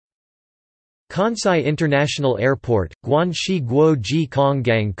Kansai International Airport, Guanxi Guoji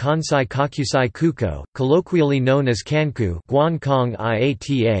Konggang Kansai Kakusai Kuko, colloquially known as Kanku Guankong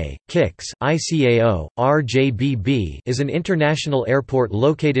IATA, KIX, ICAO, RJBB, is an international airport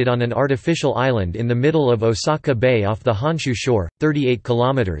located on an artificial island in the middle of Osaka Bay off the Honshu shore, 38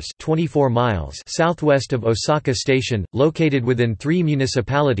 kilometers (24 miles) southwest of Osaka Station, located within 3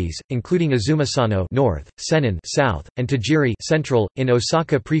 municipalities, including Azumasano (north), Senan (south), and Tajiri (central) in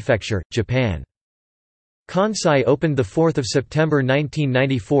Osaka Prefecture, Japan. Kansai opened 4 September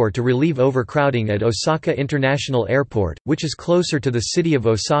 1994 to relieve overcrowding at Osaka International Airport, which is closer to the city of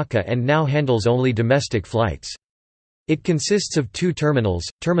Osaka and now handles only domestic flights. It consists of 2 terminals,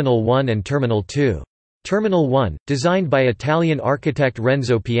 Terminal 1 and Terminal 2. Terminal 1, designed by Italian architect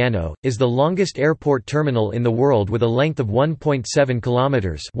Renzo Piano, is the longest airport terminal in the world with a length of 1.7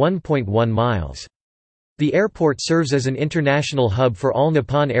 kilometers (1.1 miles). The airport serves as an international hub for all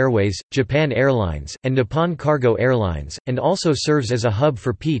Nippon Airways, Japan Airlines, and Nippon Cargo Airlines, and also serves as a hub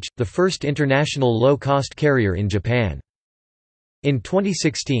for Peach, the first international low-cost carrier in Japan. In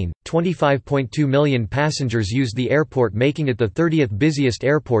 2016, 25.2 million passengers used the airport, making it the 30th busiest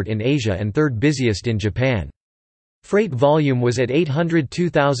airport in Asia and 3rd busiest in Japan. Freight volume was at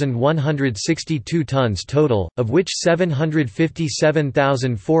 802,162 tons total, of which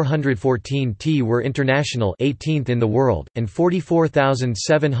 757,414 t were international, 18th in the world, and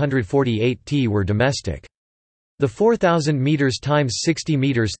 44,748 t were domestic. The 4,000 meters times 60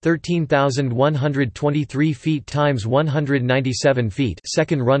 meters (13,123 feet times 197 feet)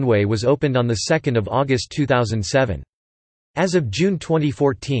 second runway was opened on the 2nd of August 2007. As of June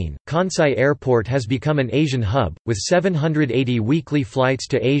 2014, Kansai Airport has become an Asian hub, with 780 weekly flights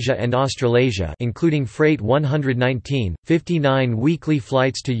to Asia and Australasia including Freight 119, 59 weekly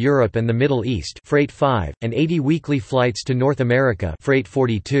flights to Europe and the Middle East Freight 5, and 80 weekly flights to North America Freight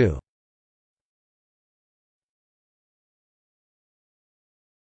 42.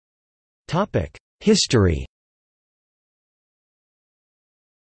 History.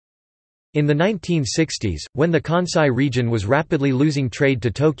 In the 1960s, when the Kansai region was rapidly losing trade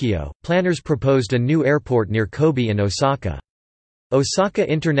to Tokyo, planners proposed a new airport near Kobe and Osaka. Osaka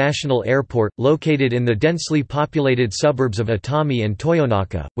International Airport, located in the densely populated suburbs of Itami and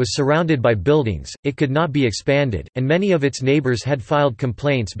Toyonaka, was surrounded by buildings, it could not be expanded, and many of its neighbors had filed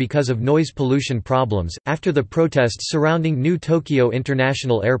complaints because of noise pollution problems. After the protests surrounding new Tokyo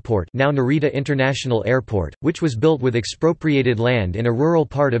International Airport, now Narita International Airport, which was built with expropriated land in a rural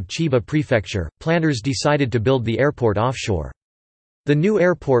part of Chiba Prefecture, planners decided to build the airport offshore. The new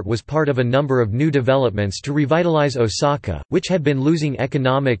airport was part of a number of new developments to revitalize Osaka, which had been losing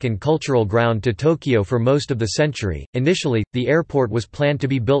economic and cultural ground to Tokyo for most of the century. Initially, the airport was planned to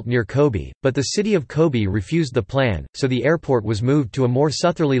be built near Kobe, but the city of Kobe refused the plan, so the airport was moved to a more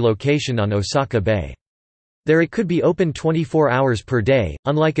southerly location on Osaka Bay. There it could be open 24 hours per day,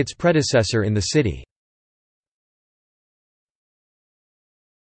 unlike its predecessor in the city.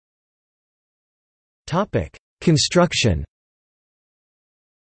 Construction.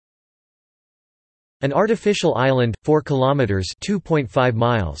 An artificial island, 4 kilometers (2.5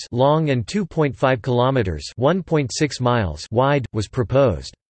 miles) long and 2.5 kilometers (1.6 miles) wide, was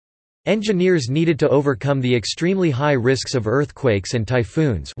proposed. Engineers needed to overcome the extremely high risks of earthquakes and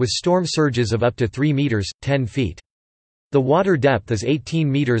typhoons with storm surges of up to 3 meters (10 feet). The water depth is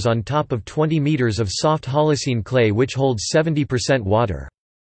 18 meters on top of 20 meters of soft Holocene clay which holds 70% water.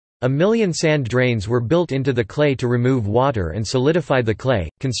 1 million sand drains were built into the clay to remove water and solidify the clay.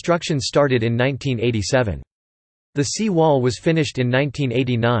 Construction started in 1987. The sea wall was finished in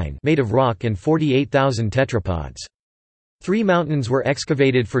 1989, made of rock and 48,000 tetrapods. 3 mountains were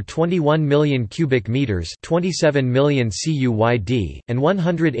excavated for 21 million cubic meters, 27 million CUYD, and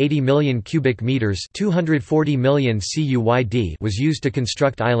 180 million cubic meters, 240 million CUYD was used to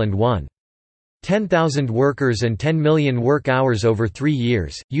construct Island 1. 10,000 workers and 10 million work hours over 3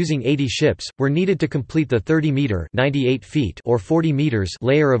 years, using 80 ships, were needed to complete the 30-meter (98 feet) or 40 meters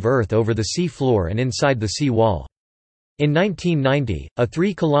layer of earth over the sea floor and inside the sea wall. In 1990, a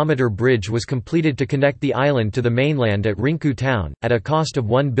 3-kilometer bridge was completed to connect the island to the mainland at Rinku Town, at a cost of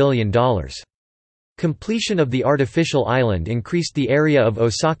 $1 billion. Completion of the artificial island increased the area of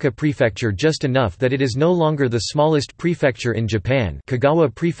Osaka Prefecture just enough that it is no longer the smallest prefecture in Japan. Kagawa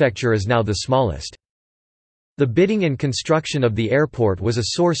Prefecture is now the smallest. The bidding and construction of the airport was a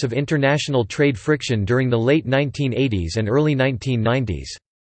source of international trade friction during the late 1980s and early 1990s.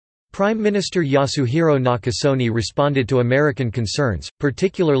 Prime Minister Yasuhiro Nakasone responded to American concerns,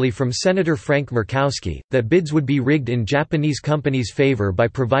 particularly from Senator Frank Murkowski, that bids would be rigged in Japanese companies' favor by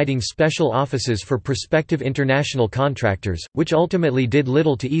providing special offices for prospective international contractors, which ultimately did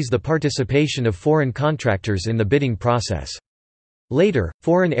little to ease the participation of foreign contractors in the bidding process. Later,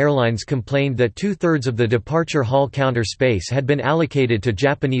 foreign airlines complained that two-thirds of the departure hall counter space had been allocated to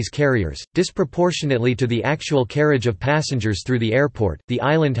Japanese carriers, disproportionately to the actual carriage of passengers through the airport. The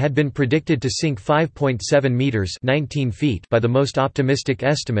island had been predicted to sink 5.7 meters (19 feet) by the most optimistic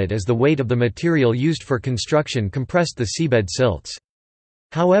estimate as the weight of the material used for construction compressed the seabed silts.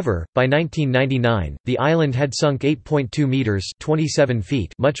 However, by 1999, the island had sunk 8.2 meters (27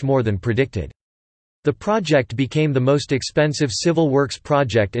 feet), much more than predicted. The project became the most expensive civil works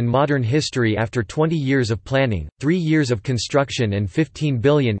project in modern history after 20 years of planning, 3 years of construction and $15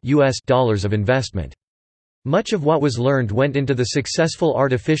 billion of investment. Much of what was learned went into the successful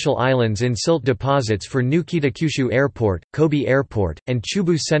artificial islands in silt deposits for new Kitakyushu Airport, Kobe Airport, and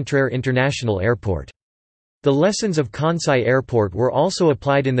Chubu Centrair International Airport. The lessons of Kansai Airport were also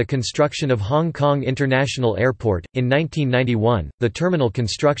applied in the construction of Hong Kong International Airport. In 1991, the terminal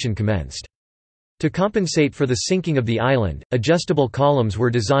construction commenced. To compensate for the sinking of the island, adjustable columns were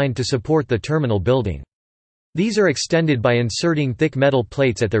designed to support the terminal building. These are extended by inserting thick metal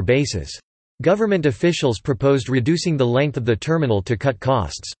plates at their bases. Government officials proposed reducing the length of the terminal to cut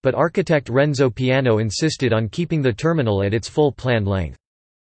costs, but architect Renzo Piano insisted on keeping the terminal at its full planned length.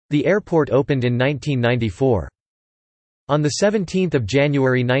 The airport opened in 1994. On 17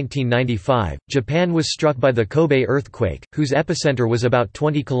 January 1995, Japan was struck by the Kobe earthquake, whose epicenter was about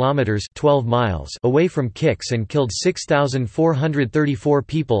 20 kilometers (12 miles) away from Kix and killed 6,434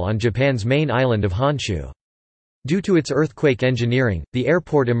 people on Japan's main island of Honshu. Due to its earthquake engineering, the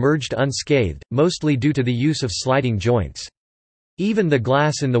airport emerged unscathed, mostly due to the use of sliding joints. Even the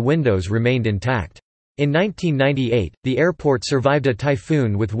glass in the windows remained intact. In 1998, the airport survived a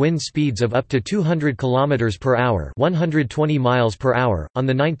typhoon with wind speeds of up to 200 km per hour (120 miles per hour). On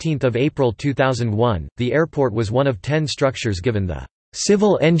the 19th of April 2001, the airport was one of 10 structures given the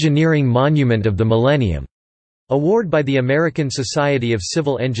Civil Engineering Monument of the Millennium award by the American Society of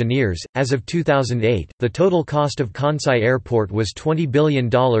Civil Engineers. As of 2008, the total cost of Kansai Airport was $20 billion,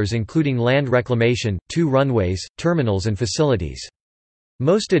 including land reclamation, 2 runways, terminals, and facilities.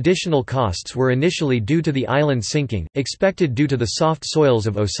 Most additional costs were initially due to the island sinking, expected due to the soft soils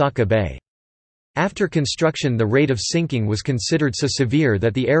of Osaka Bay. After construction, the rate of sinking was considered so severe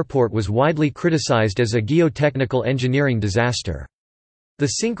that the airport was widely criticized as a geotechnical engineering disaster. The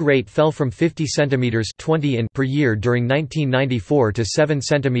sink rate fell from 50 cm (20 in) per year during 1994 to 7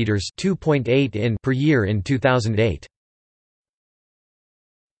 cm (2.8 in) per year in 2008.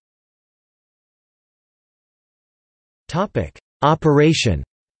 Topic: Operation.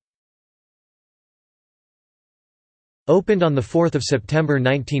 Opened on 4 September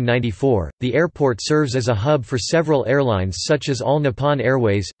 1994, the airport serves as a hub for several airlines such as All Nippon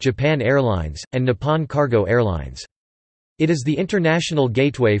Airways, Japan Airlines, and Nippon Cargo Airlines. It is the international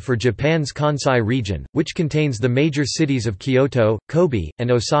gateway for Japan's Kansai region, which contains the major cities of Kyoto, Kobe, and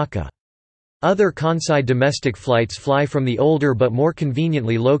Osaka. Other Kansai domestic flights fly from the older but more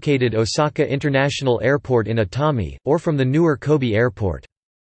conveniently located Osaka International Airport in Itami, or from the newer Kobe Airport.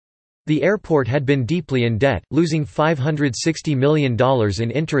 The airport had been deeply in debt, losing $560 million in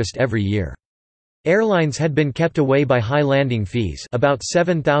interest every year. Airlines had been kept away by high landing fees, about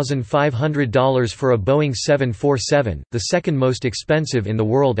 $7,500 for a Boeing 747, the second most expensive in the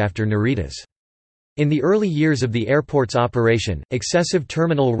world after Narita's. In the early years of the airport's operation, excessive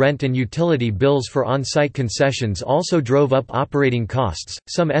terminal rent and utility bills for on-site concessions also drove up operating costs.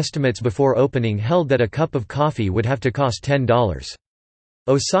 Some estimates before opening held that a cup of coffee would have to cost $10.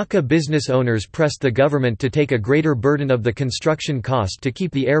 Osaka business owners pressed the government to take a greater burden of the construction cost to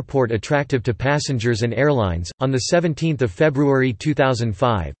keep the airport attractive to passengers and airlines. On 17 February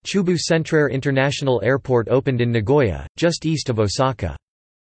 2005, Chubu Centrair International Airport opened in Nagoya, just east of Osaka.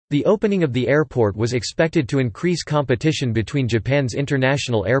 The opening of the airport was expected to increase competition between Japan's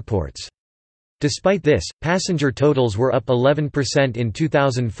international airports. Despite this, passenger totals were up 11% in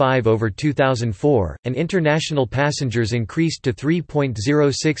 2005 over 2004, and international passengers increased to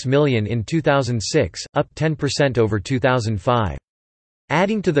 3.06 million in 2006, up 10% over 2005.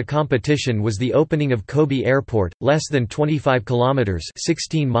 Adding to the competition was the opening of Kobe Airport, less than 25 kilometers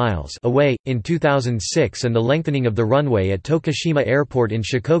 (16 miles) away, in 2006, and the lengthening of the runway at Tokushima Airport in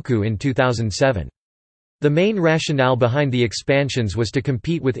Shikoku in 2007. The main rationale behind the expansions was to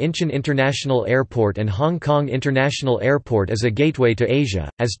compete with Incheon International Airport and Hong Kong International Airport as a gateway to Asia,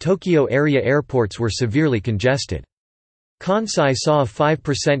 as Tokyo area airports were severely congested. Kansai saw a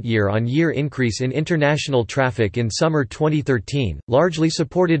 5% year-on-year increase in international traffic in summer 2013, largely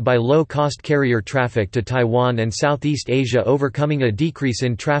supported by low-cost carrier traffic to Taiwan and Southeast Asia overcoming a decrease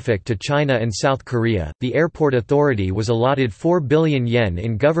in traffic to China and South Korea. The airport authority was allotted 4 billion yen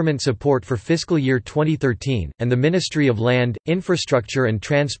in government support for fiscal year 2013, and the Ministry of Land, Infrastructure and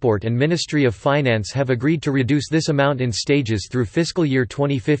Transport and Ministry of Finance have agreed to reduce this amount in stages through fiscal year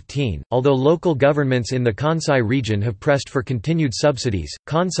 2015. Although local governments in the Kansai region have pressed for continued subsidies,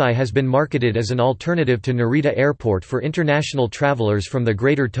 Kansai has been marketed as an alternative to Narita Airport for international travelers from the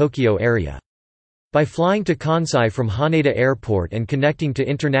Greater Tokyo area. By flying to Kansai from Haneda Airport and connecting to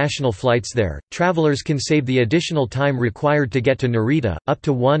international flights there, travelers can save the additional time required to get to Narita, up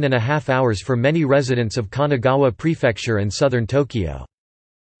to 1.5 hours for many residents of Kanagawa Prefecture and southern Tokyo.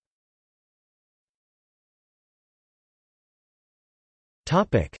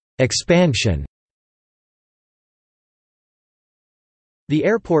 Expansion. The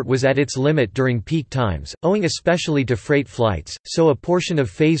airport was at its limit during peak times, owing especially to freight flights, so a portion of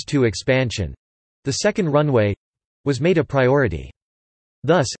Phase 2 expansion—the second runway—was made a priority.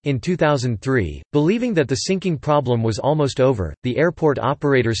 Thus, in 2003, believing that the sinking problem was almost over, the airport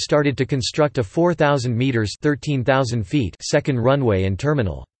operators started to construct a 4,000 meters (13,000 feet) second runway and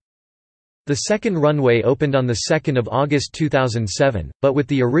terminal. The second runway opened on 2 August 2007, but with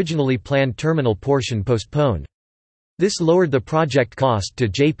the originally planned terminal portion postponed. This lowered the project cost to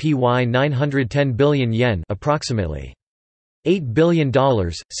JPY 910 billion yen, approximately $8 billion,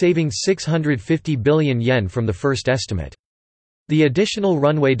 saving 650 billion yen from the first estimate. The additional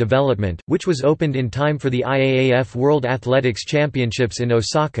runway development, which was opened in time for the IAAF World Athletics Championships in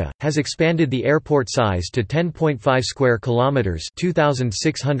Osaka, has expanded the airport size to 10.5 square kilometers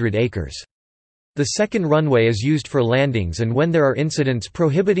 (2,600 acres). The second runway is used for landings and when there are incidents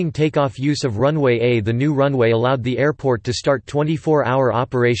prohibiting takeoff use of runway A. The new runway allowed the airport to start 24-hour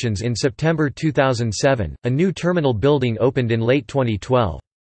operations in September 2007. A new terminal building opened in late 2012.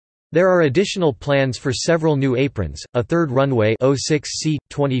 There are additional plans for several new aprons, a third runway 06C,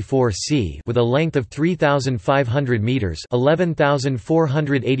 24C with a length of 3,500 meters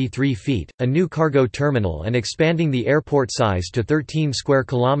 (11,483 feet), a new cargo terminal and expanding the airport size to 13 square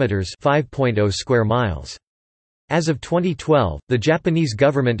kilometers (5.0 square miles). As of 2012, the Japanese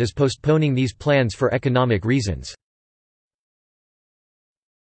government is postponing these plans for economic reasons.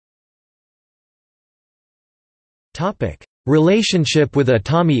 Topic: Relationship with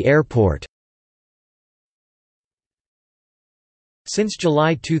Itami Airport. Since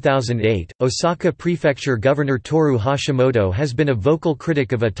July 2008, Osaka Prefecture Governor Toru Hashimoto has been a vocal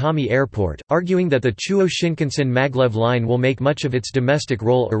critic of Itami Airport, arguing that the Chuo Shinkansen maglev line will make much of its domestic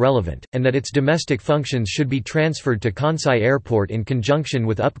role irrelevant, and that its domestic functions should be transferred to Kansai Airport in conjunction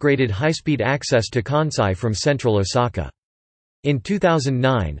with upgraded high-speed access to Kansai from central Osaka. In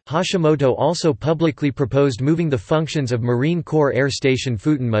 2009, Hashimoto also publicly proposed moving the functions of Marine Corps Air Station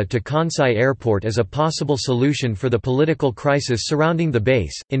Futenma to Kansai Airport as a possible solution for the political crisis surrounding the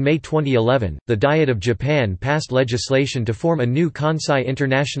base. In May 2011, the Diet of Japan passed legislation to form a new Kansai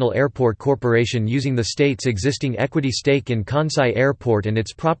International Airport Corporation using the state's existing equity stake in Kansai Airport and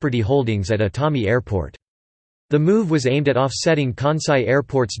its property holdings at Itami Airport. The move was aimed at offsetting Kansai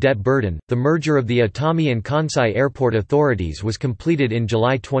Airport's debt burden. The merger of the Itami and Kansai Airport authorities was completed in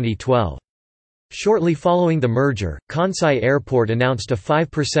July 2012. Shortly following the merger, Kansai Airport announced a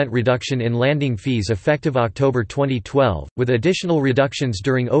 5% reduction in landing fees effective October 2012, with additional reductions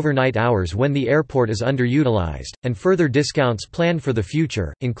during overnight hours when the airport is underutilized, and further discounts planned for the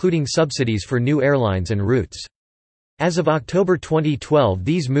future, including subsidies for new airlines and routes. As of October 2012,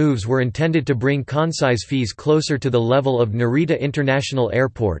 these moves were intended to bring Kansai's fees closer to the level of Narita International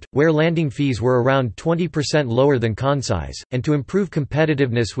Airport, where landing fees were around 20% lower than Kansai's, and to improve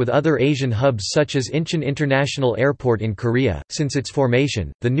competitiveness with other Asian hubs such as Incheon International Airport in Korea. Since its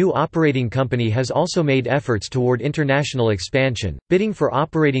formation, the new operating company has also made efforts toward international expansion, bidding for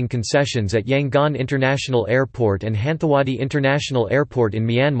operating concessions at Yangon International Airport and Hanthawaddy International Airport in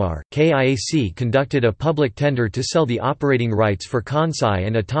Myanmar. KIAC conducted a public tender to sell the operating rights for Kansai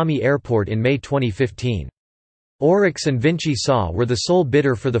and Itami Airport in May 2015. Oryx and Vinci SA were the sole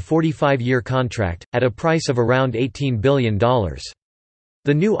bidder for the 45-year contract, at a price of around $18 billion.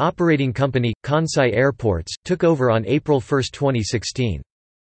 The new operating company, Kansai Airports, took over on April 1, 2016.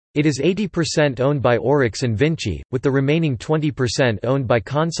 It is 80% owned by Oryx and Vinci, with the remaining 20% owned by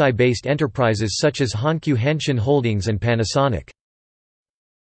Kansai-based enterprises such as Hankyu Hanshin Holdings and Panasonic.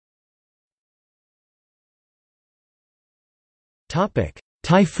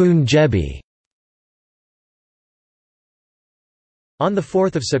 Typhoon Jebi. On 4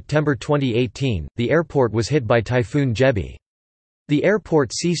 September 2018, the airport was hit by Typhoon Jebi. The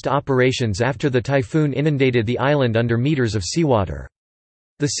airport ceased operations after the typhoon inundated the island under meters of seawater.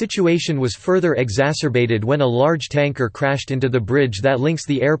 The situation was further exacerbated when a large tanker crashed into the bridge that links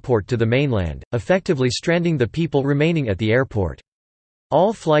the airport to the mainland, effectively stranding the people remaining at the airport.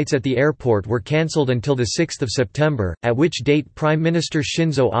 All flights at the airport were cancelled until 6 September, at which date Prime Minister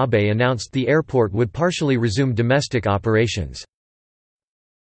Shinzo Abe announced the airport would partially resume domestic operations.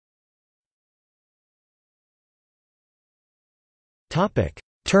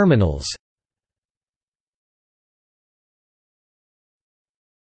 Terminals.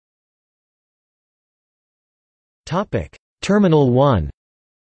 Terminal 1.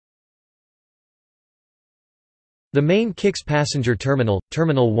 The main KIX passenger terminal,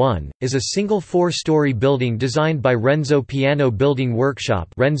 Terminal 1, is a single four-story building designed by Renzo Piano Building Workshop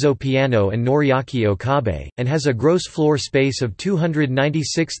Renzo Piano and Noriaki Okabe, and has a gross floor space of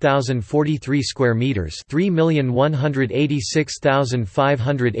 296,043 square meters,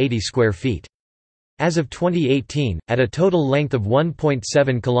 3,186,580 square feet. As of 2018, at a total length of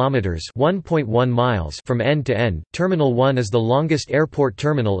 1.7 kilometers (1.1 miles) from end to end, Terminal 1 is the longest airport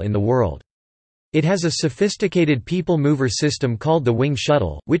terminal in the world. It has a sophisticated people mover system called the Wing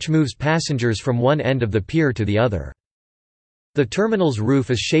Shuttle, which moves passengers from one end of the pier to the other. The terminal's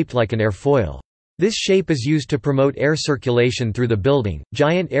roof is shaped like an airfoil. This shape is used to promote air circulation through the building.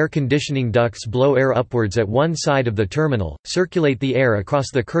 Giant air conditioning ducts blow air upwards at one side of the terminal, circulate the air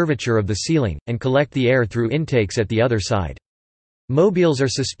across the curvature of the ceiling, and collect the air through intakes at the other side. Mobiles are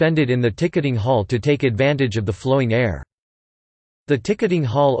suspended in the ticketing hall to take advantage of the flowing air. The ticketing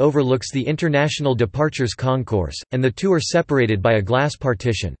hall overlooks the International Departures Concourse, and the two are separated by a glass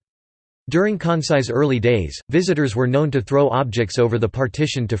partition. During Kansai's early days, visitors were known to throw objects over the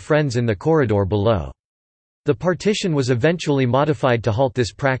partition to friends in the corridor below. The partition was eventually modified to halt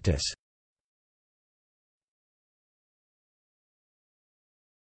this practice.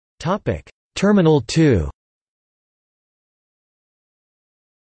 Terminal 2.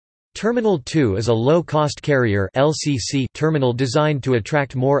 Terminal 2 is a low-cost carrier (LCC) terminal designed to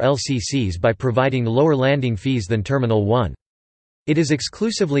attract more LCCs by providing lower landing fees than Terminal 1. It is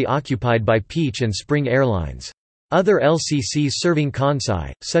exclusively occupied by Peach and Spring Airlines. Other LCCs serving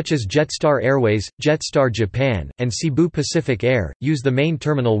Kansai, such as Jetstar Airways, Jetstar Japan, and Cebu Pacific Air, use the main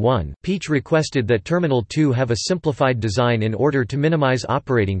Terminal 1. Peach requested that Terminal 2 have a simplified design in order to minimize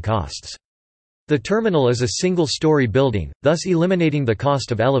operating costs. The terminal is a single-story building, thus eliminating the cost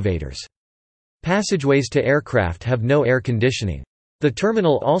of elevators. Passageways to aircraft have no air conditioning. The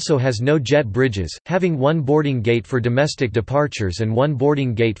terminal also has no jet bridges, having one boarding gate for domestic departures and one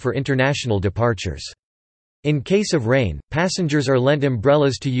boarding gate for international departures. In case of rain, passengers are lent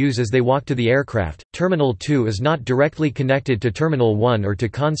umbrellas to use as they walk to the aircraft. Terminal 2 is not directly connected to Terminal 1 or to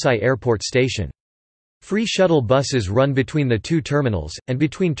Kansai Airport Station. Free shuttle buses run between the two terminals, and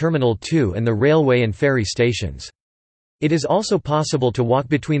between Terminal 2 and the railway and ferry stations. It is also possible to walk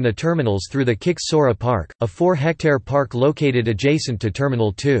between the terminals through the KIX Sora Park, a 4-hectare park located adjacent to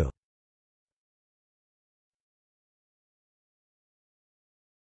Terminal 2.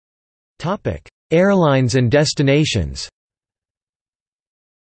 Airlines and destinations.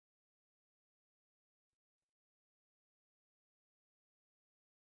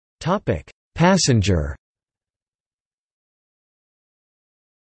 Passenger.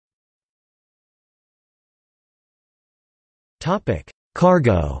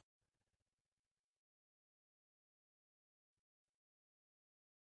 Cargo.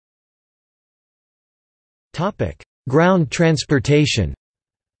 Ground transportation.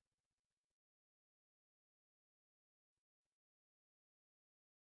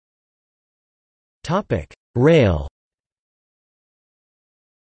 Rail.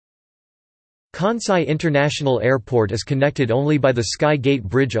 Kansai International Airport is connected only by the Sky Gate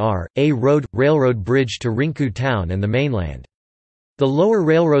Bridge R.A. Road, railroad bridge to Rinku Town and the mainland. The lower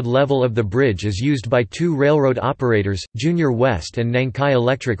railroad level of the bridge is used by two railroad operators, Junior West and Nankai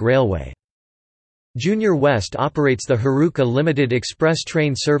Electric Railway. Junior West operates the Haruka Limited Express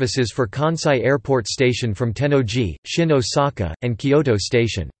train services for Kansai Airport Station from Tennoji, Shin Osaka, and Kyoto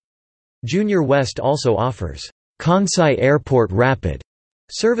Station. Junior West also offers Kansai Airport Rapid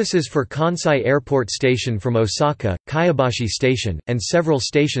services for Kansai Airport Station from Osaka, Kyobashi Station, and several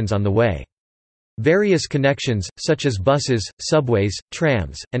stations on the way. Various connections, such as buses, subways,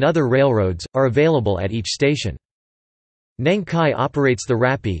 trams, and other railroads, are available at each station. Nankai operates the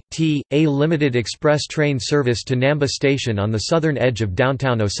Rappi-T.A limited express train service to Namba Station on the southern edge of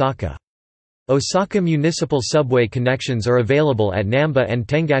downtown Osaka. Osaka municipal subway connections are available at Namba and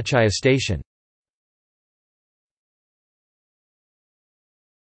Tengachiya Station.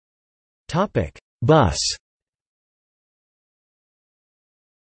 Bus.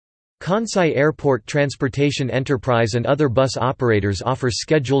 Kansai Airport Transportation Enterprise and other bus operators offer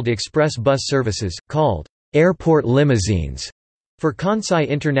scheduled express bus services, called airport limousines, for Kansai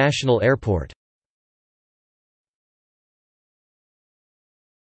International Airport.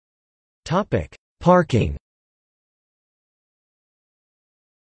 Parking.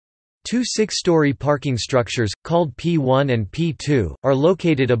 Two six-story parking structures, called P1 and P2, are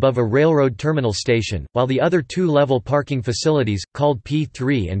located above a railroad terminal station, while the other two-level parking facilities, called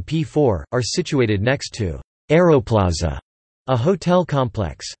P3 and P4, are situated next to Aeroplaza, a hotel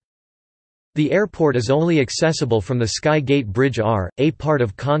complex. The airport is only accessible from the Sky Gate Bridge R, a part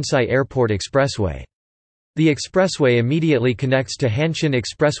of Kansai Airport Expressway. The expressway immediately connects to Hanshin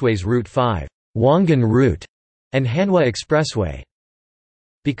Expressway's Route 5, Wangan Route, and Hanwha Expressway.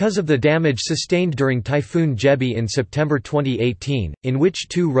 Because of the damage sustained during Typhoon Jebi in September 2018, in which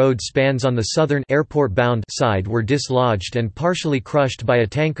two road spans on the southern airport-bound side were dislodged and partially crushed by a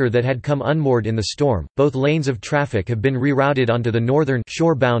tanker that had come unmoored in the storm, both lanes of traffic have been rerouted onto the northern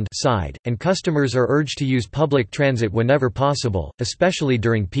shore-bound side, and customers are urged to use public transit whenever possible, especially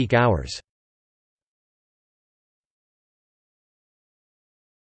during peak hours.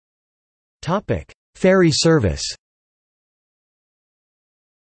 Ferry service.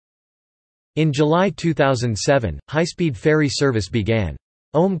 In July 2007, high-speed ferry service began.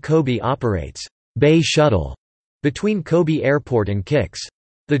 Kobe operates Bay Shuttle between Kobe Airport and Kix.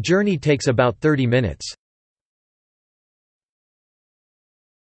 The journey takes about 30 minutes.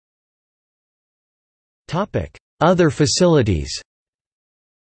 Other facilities.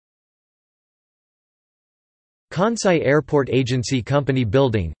 Kansai Airport Agency Company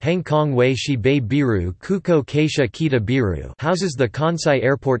Building, Hangkong Wei Shi Bei Biru Kuko Keisha Kita Biru houses the Kansai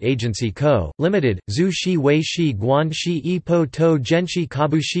Airport Agency Co., Limited, Zhu Shi Wei Shi Guan Shi Ipo To Genshi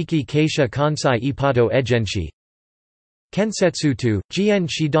Kabushiki Keisha Kansai Ipato Egenshi Kensetsu 2, Jian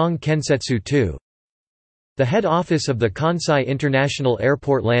Shidong Kensetsu 2. The head office of the Kansai International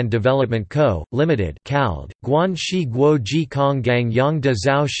Airport Land Development Co., Limited, CALD, Guan Shi Guo Ji Kong Gang Yang De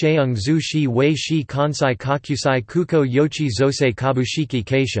Zhao Sheung Zhu Shi Wei Shi Kansai Kakusai Kuko Yochi Zosei Kabushiki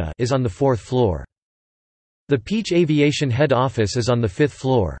Keisha is on the 4th floor. The Peach Aviation head office is on the 5th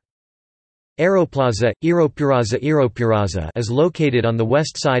floor. Aeroplaza, Iropuraza is located on the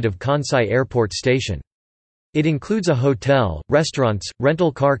west side of Kansai Airport Station. It includes a hotel, restaurants,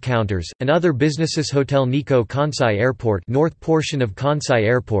 rental car counters, and other businesses. Hotel Nikko Kansai Airport, north portion of Kansai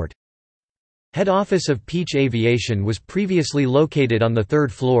Airport. Head office of Peach Aviation was previously located on the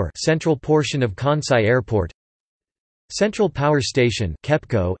 3rd floor, central portion of Kansai Airport. Central Power Station,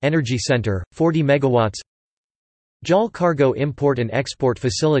 KEPCO Energy Center, 40 megawatts. JAL Cargo Import and Export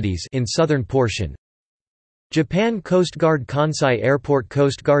Facilities in southern portion. Japan Coast Guard Kansai Airport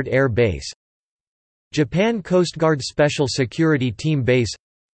Coast Guard Air Base. Japan Coast Guard Special Security Team Base.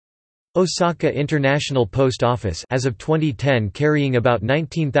 Osaka International Post Office as of 2010 carrying about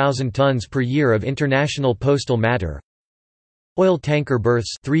 19,000 tons per year of international postal matter. Oil tanker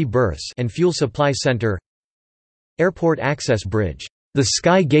berths, 3 berths and fuel supply center. Airport Access Bridge, the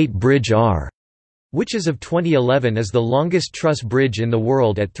Sky Gate Bridge R, which as of 2011 is the longest truss bridge in the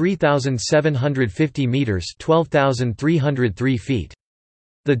world at 3,750 meters, 12,303 feet.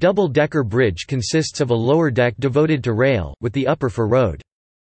 The double-decker bridge consists of a lower deck devoted to rail, with the upper for road.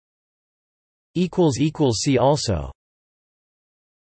 See also